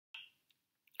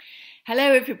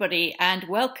Hello, everybody, and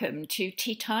welcome to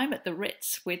Tea Time at the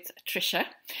Ritz with Tricia.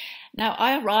 Now,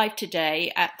 I arrived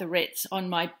today at the Ritz on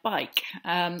my bike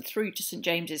through to St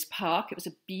James's Park. It was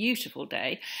a beautiful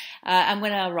day, and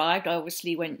when I arrived, I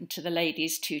obviously went to the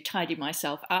ladies to tidy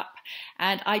myself up,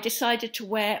 and I decided to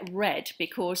wear red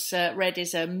because red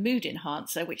is a mood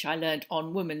enhancer, which I learned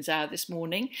on Woman's Hour this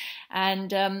morning,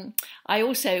 and I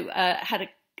also had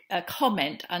a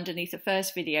comment underneath the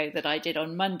first video that I did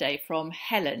on Monday from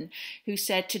Helen, who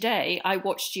said, "Today I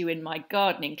watched you in my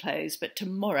gardening clothes, but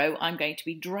tomorrow I'm going to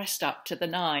be dressed up to the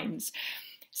nines."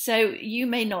 So you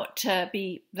may not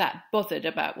be that bothered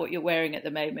about what you're wearing at the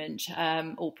moment,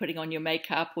 or putting on your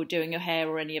makeup or doing your hair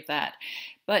or any of that.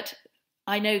 But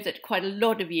I know that quite a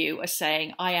lot of you are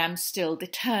saying, I am still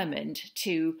determined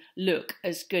to look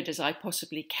as good as I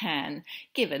possibly can,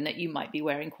 given that you might be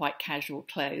wearing quite casual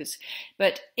clothes.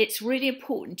 But it's really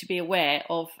important to be aware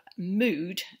of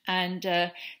mood and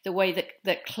the way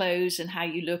that clothes and how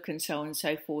you look and so on and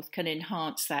so forth can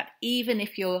enhance that, even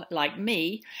if you're like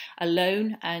me,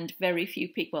 alone and very few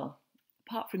people, well,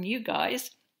 apart from you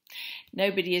guys,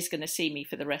 nobody is going to see me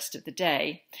for the rest of the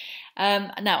day.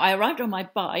 Now, I arrived on my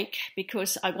bike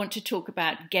because I want to talk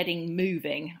about getting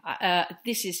moving.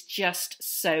 This is just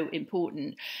so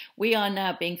important. We are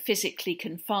now being physically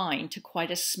confined to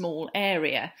quite a small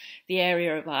area, the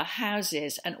area of our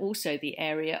houses and also the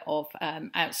area of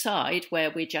outside,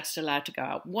 where we're just allowed to go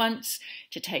out once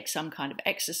to take some kind of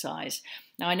exercise.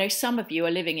 Now, I know some of you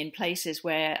are living in places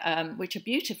where which are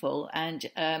beautiful,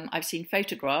 and I've seen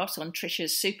photographs on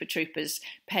Tricia's Super Troopers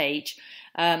page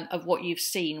of what you've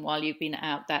seen while you've been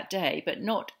out that day, but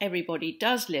not everybody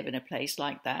does live in a place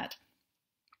like that.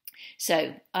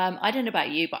 So I don't know about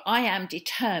you, but I am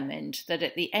determined that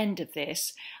at the end of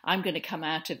this, I'm going to come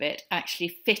out of it actually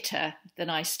fitter than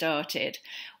I started,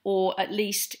 or at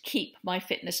least keep my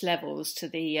fitness levels to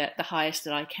the highest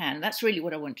that I can. That's really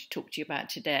what I want to talk to you about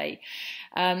today.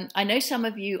 I know some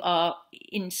of you are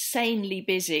insanely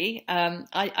busy.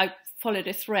 I followed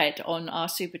a thread on our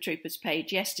Super Troopers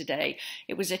page yesterday.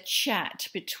 It was a chat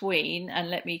between, and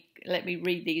let me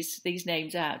read these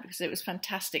names out because it was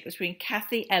fantastic. It was between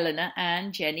Kathy, Eleanor,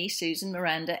 Anne, Jenny, Susan,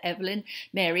 Miranda, Evelyn,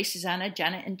 Mary, Susanna,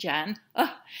 Janet and Jan.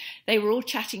 Oh, they were all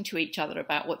chatting to each other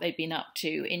about what they'd been up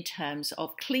to in terms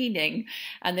of cleaning.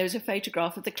 And there was a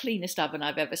photograph of the cleanest oven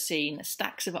I've ever seen,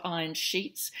 stacks of iron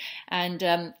sheets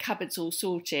and cupboards all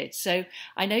sorted. So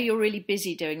I know you're really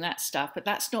busy doing that stuff, but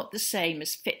that's not the same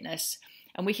as fitness.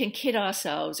 And we can kid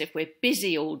ourselves if we're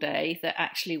busy all day that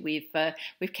actually we're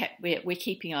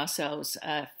keeping ourselves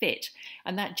fit,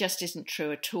 and that just isn't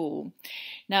true at all.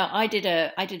 Now, I did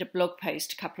a blog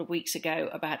post a couple of weeks ago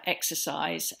about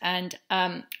exercise, and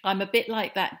I'm a bit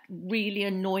like that really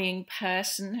annoying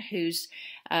person who's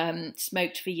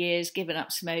smoked for years, given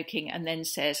up smoking, and then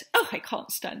says, "Oh, I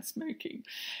can't stand smoking."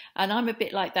 And I'm a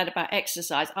bit like that about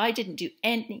exercise. I didn't do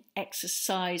any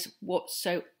exercise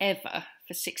whatsoever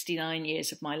for 69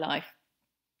 years of my life.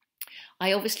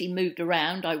 I obviously moved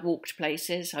around, I walked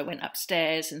places, I went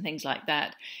upstairs and things like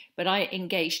that, but I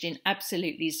engaged in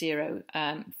absolutely zero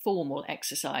formal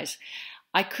exercise.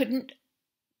 I couldn't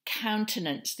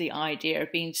countenance the idea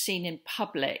of being seen in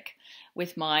public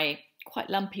with my quite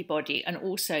lumpy body and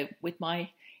also with my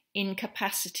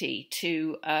incapacity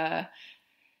to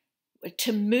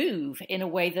move in a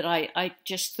way that I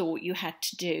just thought you had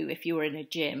to do if you were in a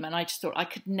gym. And I just thought I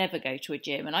could never go to a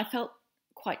gym. And I felt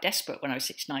quite desperate when I was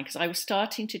 69 because I was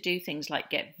starting to do things like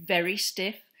get very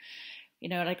stiff. You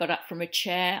know, when I got up from a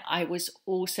chair, I was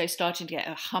also starting to get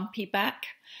a humpy back.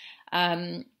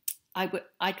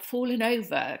 I'd fallen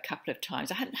over a couple of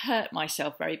times. I hadn't hurt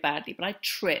myself very badly, but I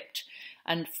tripped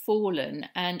and fallen.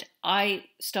 And I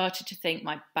started to think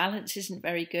my balance isn't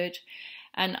very good.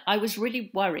 And I was really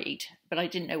worried, but I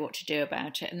didn't know what to do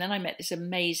about it. And then I met this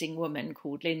amazing woman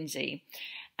called Lindsay,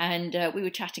 and we were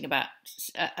chatting about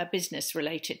a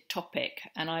business-related topic.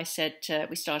 And I said,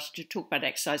 we started to talk about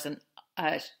exercise, and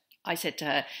I said to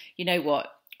her, "You know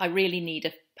what? I really need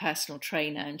a personal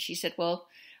trainer." And she said, "Well,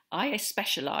 I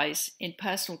specialise in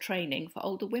personal training for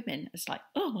older women." It's like,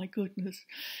 oh my goodness.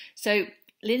 So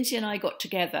Lindsay and I got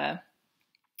together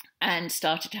and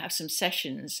started to have some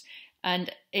sessions.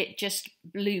 And it just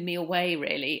blew me away,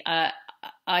 really.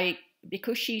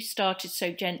 Because she started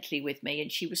so gently with me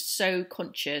and she was so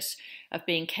conscious of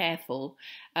being careful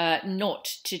not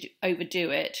to overdo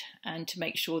it and to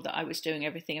make sure that I was doing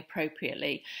everything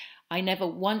appropriately. I never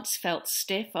once felt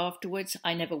stiff afterwards.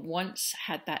 I never once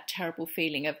had that terrible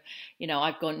feeling of, you know,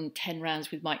 I've gone 10 rounds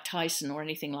with Mike Tyson or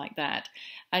anything like that.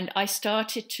 And I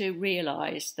started to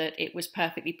realise that it was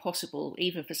perfectly possible,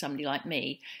 even for somebody like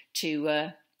me,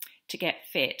 to get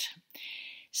fit.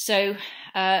 So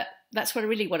that's what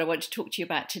I want to talk to you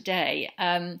about today.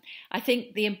 I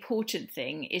think the important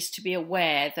thing is to be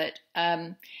aware that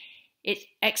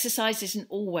exercise isn't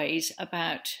always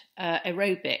about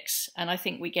aerobics, and I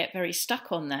think we get very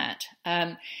stuck on that.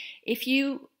 If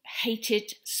you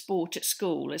hated sport at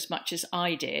school as much as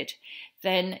I did,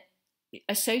 then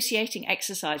associating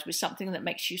exercise with something that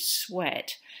makes you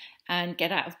sweat and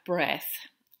get out of breath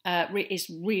is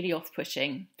really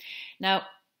off-putting. Now,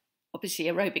 obviously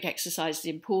aerobic exercise is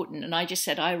important, and I just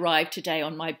said I arrived today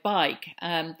on my bike.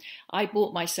 I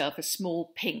bought myself a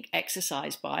small pink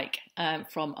exercise bike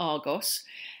from Argos,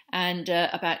 and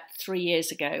about 3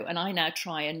 years ago, and I now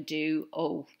try and do,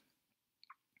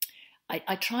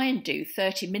 I try and do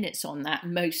 30 minutes on that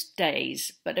most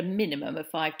days, but a minimum of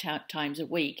 5 times a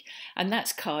week. And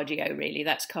that's cardio, really.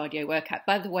 That's cardio workout.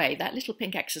 By the way, that little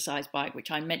pink exercise bike, which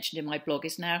I mentioned in my blog,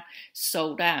 is now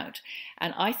sold out.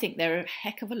 And I think there are a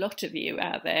heck of a lot of you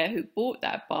out there who bought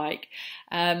that bike.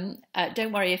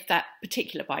 Don't worry if that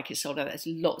particular bike is sold out. There's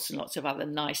lots and lots of other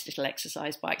nice little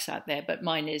exercise bikes out there. But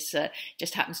mine is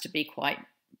just happens to be quite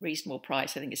reasonable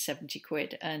price. I think it's 70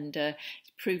 quid, and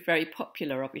it's proved very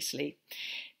popular, obviously.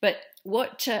 But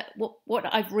what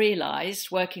I've realised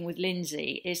working with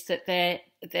Lindsay is that there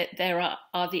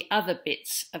are the other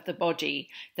bits of the body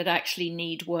that actually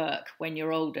need work when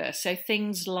you're older. So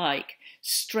things like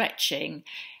stretching.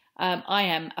 I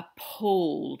am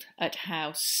appalled at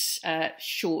how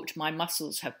short my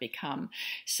muscles have become.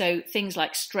 So things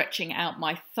like stretching out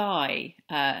my thigh,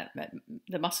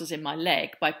 the muscles in my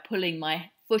leg, by pulling my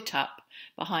foot up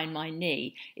behind my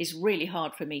knee is really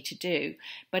hard for me to do,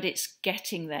 but it's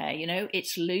getting there,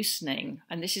 it's loosening.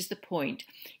 And this is the point.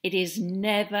 It is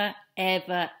never,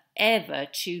 ever, ever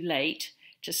too late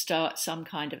to start some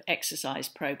kind of exercise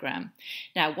program.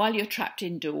 Now, while you're trapped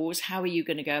indoors, how are you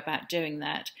going to go about doing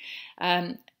that?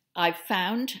 I've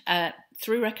found,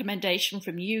 through recommendation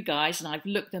from you guys, and I've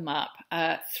looked them up,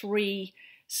 3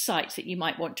 sites that you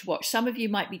might want to watch. Some of you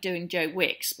might be doing Joe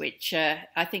Wicks, which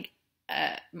I think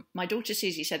my daughter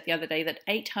Susie said the other day that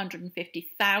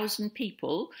 850,000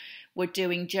 people were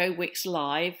doing Joe Wicks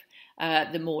live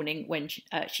the morning when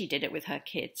she did it with her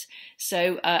kids.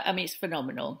 So, I mean, it's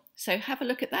phenomenal. So have a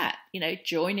look at that,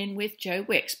 join in with Joe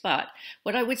Wicks. But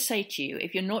what I would say to you,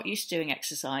 if you're not used to doing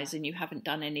exercise and you haven't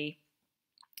done any,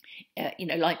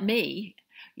 like me,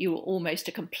 you were almost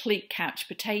a complete couch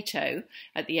potato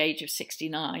at the age of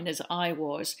 69, as I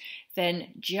was, then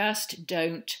just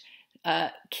don't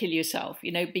kill yourself.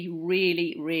 Be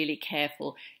really, really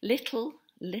careful. Little,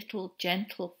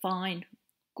 gentle, fine,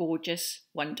 gorgeous,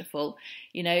 wonderful.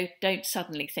 Don't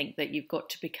suddenly think that you've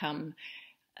got to become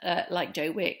like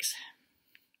Joe Wicks.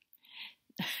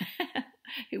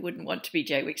 Who wouldn't want to be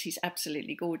Joe Wicks? He's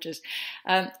absolutely gorgeous.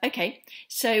 Okay,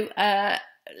 so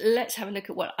let's have a look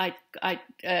at what I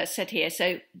said here.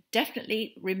 So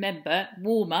definitely remember,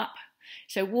 warm up.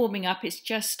 So warming up is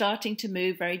just starting to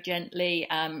move very gently,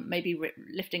 maybe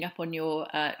lifting up on your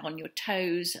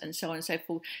toes and so on and so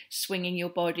forth, swinging your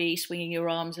body, swinging your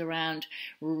arms around,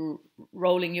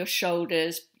 rolling your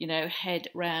shoulders, head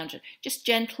round, just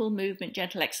gentle movement,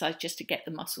 gentle exercise just to get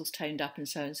the muscles toned up and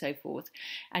so on and so forth.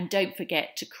 And don't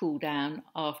forget to cool down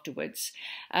afterwards.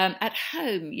 At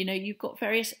home, you've got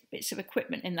various bits of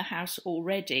equipment in the house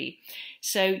already,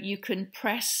 so you can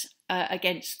press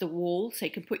against the wall, so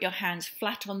you can put your hands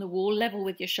flat on the wall, level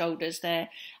with your shoulders there,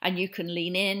 and you can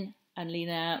lean in and lean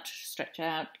out, stretch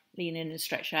out, lean in and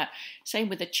stretch out. Same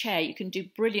with a chair. You can do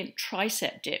brilliant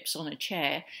tricep dips on a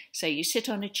chair. So you sit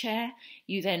on a chair,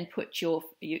 you then put you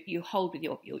hold with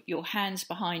your hands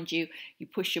behind you, you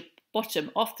push your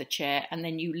bottom off the chair, and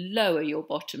then you lower your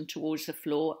bottom towards the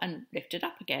floor and lift it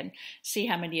up again. See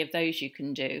how many of those you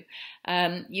can do.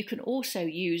 You can also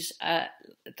use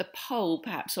the pole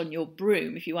perhaps on your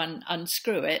broom if you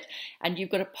unscrew it, and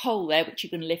you've got a pole there which you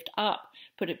can lift up,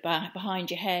 put it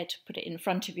behind your head, put it in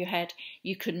front of your head.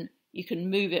 You can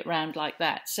move it around like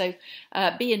that. So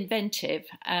be inventive.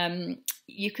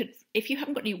 You could, if you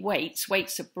haven't got any weights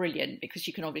are brilliant because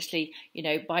you can obviously,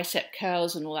 bicep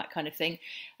curls and all that kind of thing.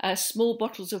 Small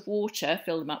bottles of water,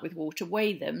 fill them up with water,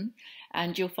 weigh them,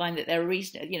 and you'll find that they're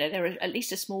they're at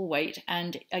least a small weight.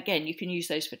 And again, you can use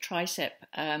those for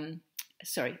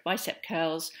bicep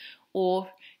curls, or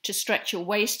to stretch your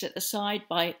waist at the side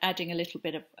by adding a little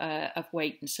bit of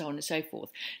weight and so on and so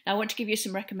forth. Now I want to give you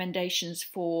some recommendations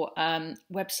for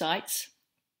websites.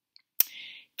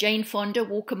 Jane Fonda,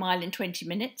 Walk a Mile in 20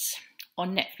 Minutes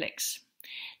on Netflix.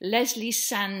 Leslie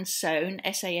Sansone,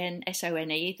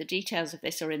 Sansone, the details of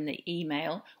this are in the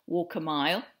email, Walk a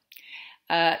Mile.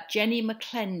 Jenny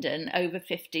McClendon over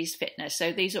 50s Fitness.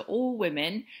 So these are all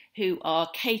women who are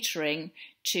catering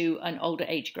to an older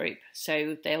age group.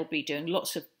 So they'll be doing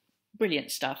lots of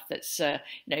brilliant stuff that's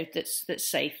that's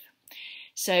safe.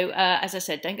 So as I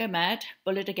said, don't go mad,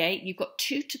 bull at a gate. You've got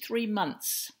 2 to 3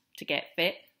 months to get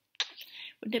fit.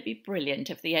 Wouldn't it be brilliant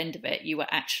if at the end of it you were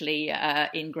actually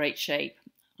in great shape?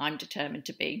 I'm determined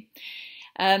to be.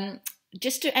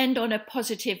 Just to end on a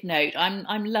positive note,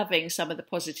 I'm loving some of the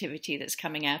positivity that's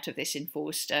coming out of this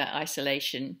enforced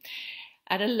isolation.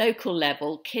 At a local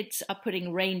level, kids are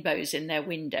putting rainbows in their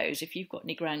windows. If you've got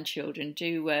any grandchildren,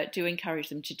 do encourage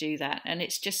them to do that. And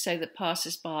it's just so that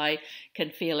passers-by can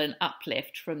feel an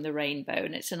uplift from the rainbow.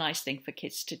 And it's a nice thing for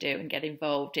kids to do and get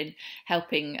involved in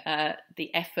helping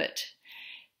the effort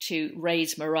to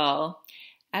raise morale.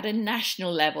 At a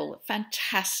national level,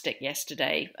 fantastic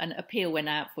yesterday. An appeal went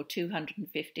out for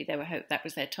 250, that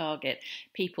was their target,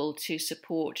 people to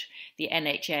support the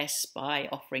NHS by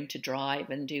offering to drive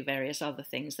and do various other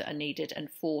things that are needed. And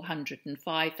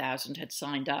 405,000 had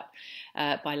signed up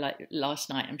by last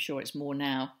night. I'm sure it's more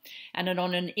now. And then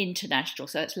on an international,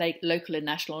 so it's local and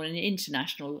national, on an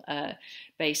international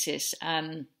basis,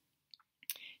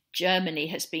 Germany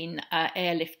has been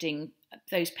airlifting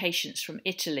those patients from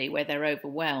Italy where they're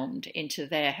overwhelmed into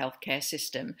their healthcare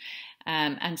system.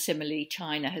 And similarly,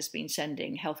 China has been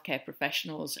sending healthcare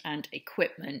professionals and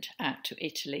equipment out to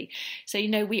Italy. So,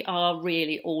 we are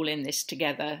really all in this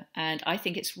together. And I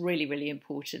think it's really, really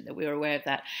important that we're aware of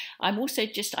that. I'm also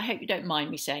I hope you don't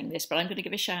mind me saying this, but I'm going to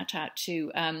give a shout out to,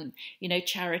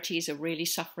 charities are really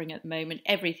suffering at the moment.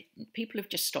 People have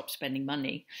just stopped spending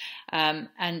money.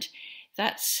 And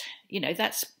that's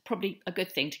probably a good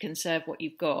thing to conserve what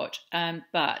you've got.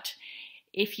 But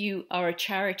if you are a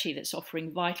charity that's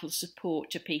offering vital support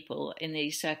to people in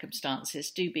these circumstances,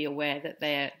 do be aware that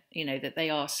they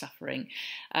are suffering.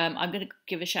 I'm going to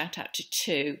give a shout out to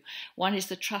two. One is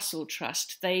the Trussell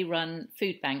Trust. They run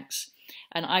food banks,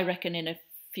 and I reckon in a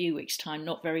few weeks' time,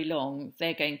 not very long,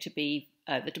 they're going to be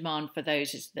the demand for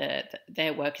those is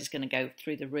their work is going to go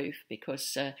through the roof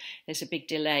because there's a big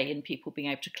delay in people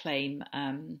being able to claim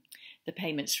the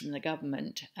payments from the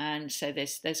government, and so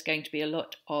there's going to be a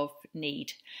lot of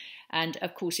need. And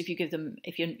of course, if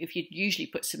you usually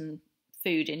put some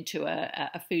food into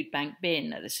a food bank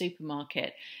bin at the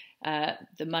supermarket,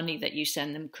 the money that you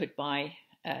send them could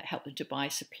help them to buy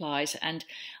supplies. And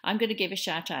I'm going to give a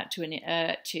shout out to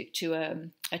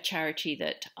a charity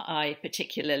that I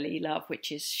particularly love,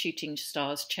 which is Shooting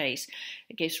Stars Chase.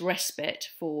 It gives respite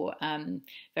for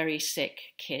very sick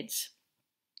kids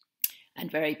and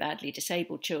very badly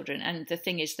disabled children. And the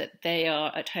thing is that they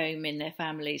are at home in their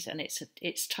families, and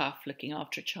it's tough looking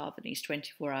after a child that needs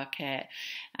 24-hour care.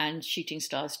 And Shooting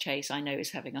Stars Chase, I know,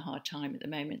 is having a hard time at the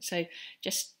moment. So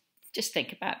just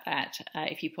think about that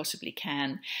if you possibly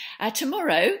can.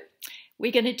 Tomorrow,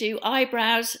 we're going to do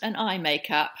eyebrows and eye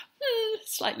makeup.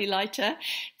 Slightly lighter,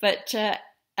 but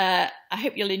I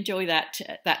hope you'll enjoy that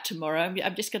tomorrow.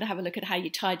 I'm just going to have a look at how you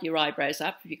tidy your eyebrows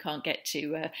up if you can't get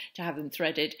to have them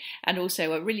threaded, and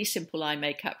also a really simple eye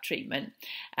makeup treatment,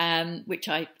 which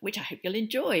I hope you'll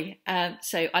enjoy.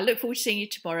 So I look forward to seeing you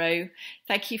tomorrow.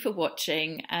 Thank you for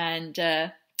watching,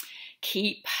 and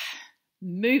keep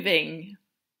moving.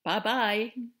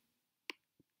 Bye-bye.